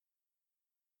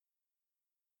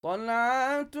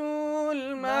طلعة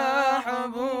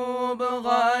المحبوب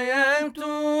غاية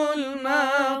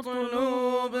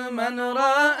المطلوب، من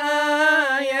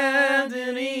رأى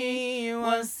يدري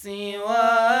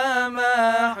والسوى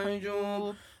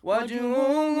محجوب،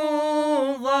 وجهه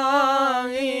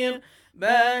ظاهر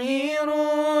باهر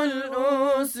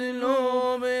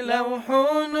الأسلوب، لوح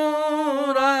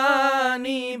نوراني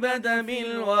بدا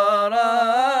بالورى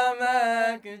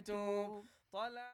مكتوب.